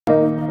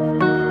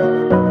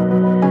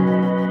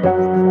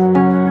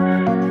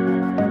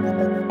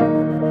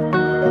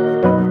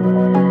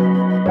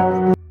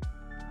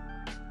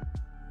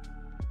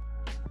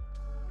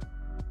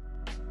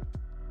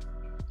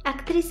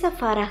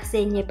Фарах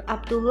Зейнеп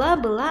Абдулла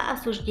была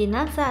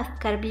осуждена за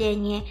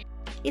оскорбление,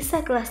 и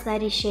согласно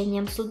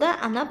решениям суда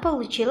она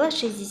получила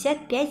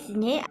 65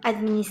 дней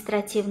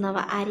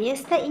административного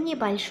ареста и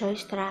небольшой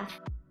штраф.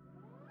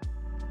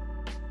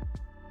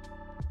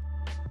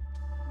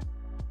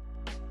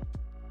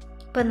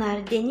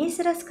 Пынар Денис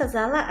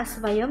рассказала о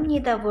своем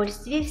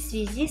недовольстве в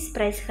связи с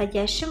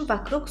происходящим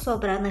вокруг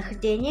собранных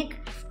денег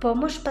в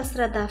помощь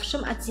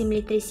пострадавшим от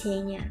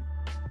землетрясения.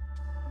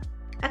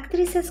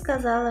 Актриса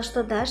сказала,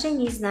 что даже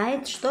не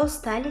знает, что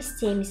стали с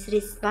теми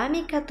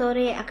средствами,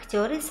 которые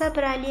актеры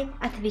собрали,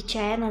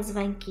 отвечая на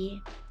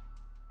звонки.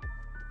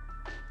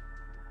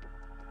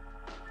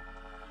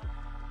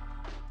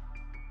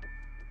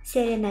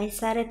 Серенай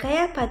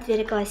Сарыкая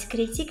подверглась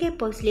критике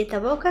после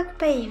того, как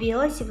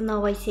появилась в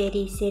новой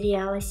серии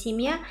сериала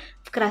 «Семья»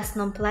 в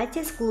красном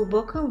платье с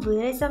глубоким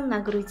вырезом на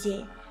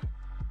груди.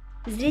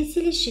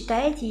 Зрители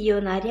считают ее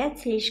наряд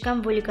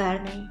слишком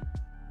вульгарной.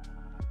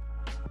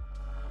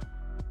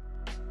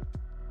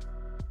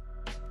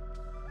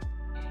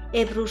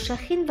 Эбру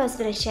Шахин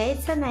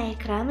возвращается на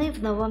экраны в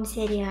новом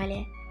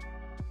сериале.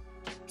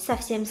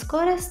 Совсем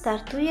скоро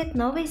стартует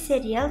новый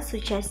сериал с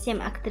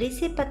участием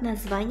актрисы под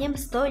названием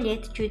 «100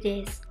 лет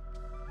чудес».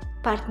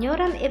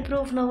 Партнером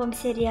Эбру в новом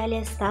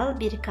сериале стал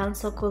Биркан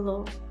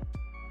Сокулу.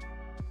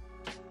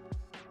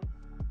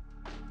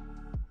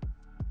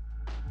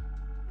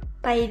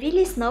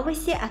 Появились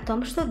новости о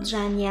том, что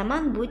Джан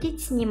Яман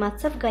будет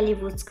сниматься в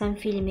голливудском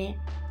фильме.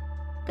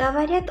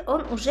 Говорят,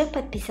 он уже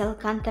подписал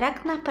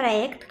контракт на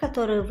проект,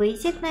 который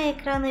выйдет на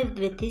экраны в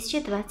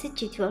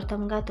 2024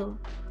 году.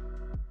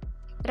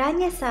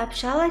 Ранее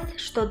сообщалось,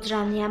 что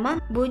Джан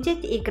Яман будет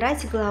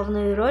играть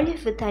главную роль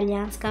в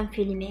итальянском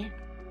фильме.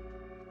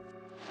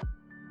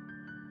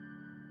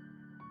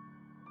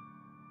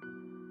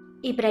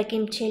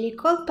 Ибрагим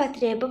Челиккол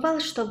потребовал,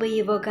 чтобы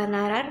его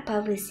гонорар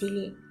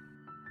повысили.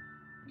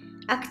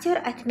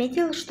 Актер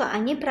отметил, что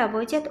они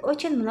проводят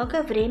очень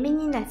много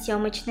времени на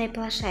съемочной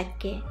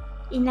площадке,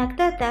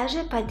 иногда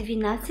даже по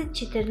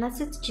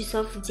 12-14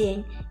 часов в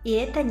день, и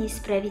это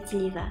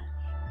несправедливо.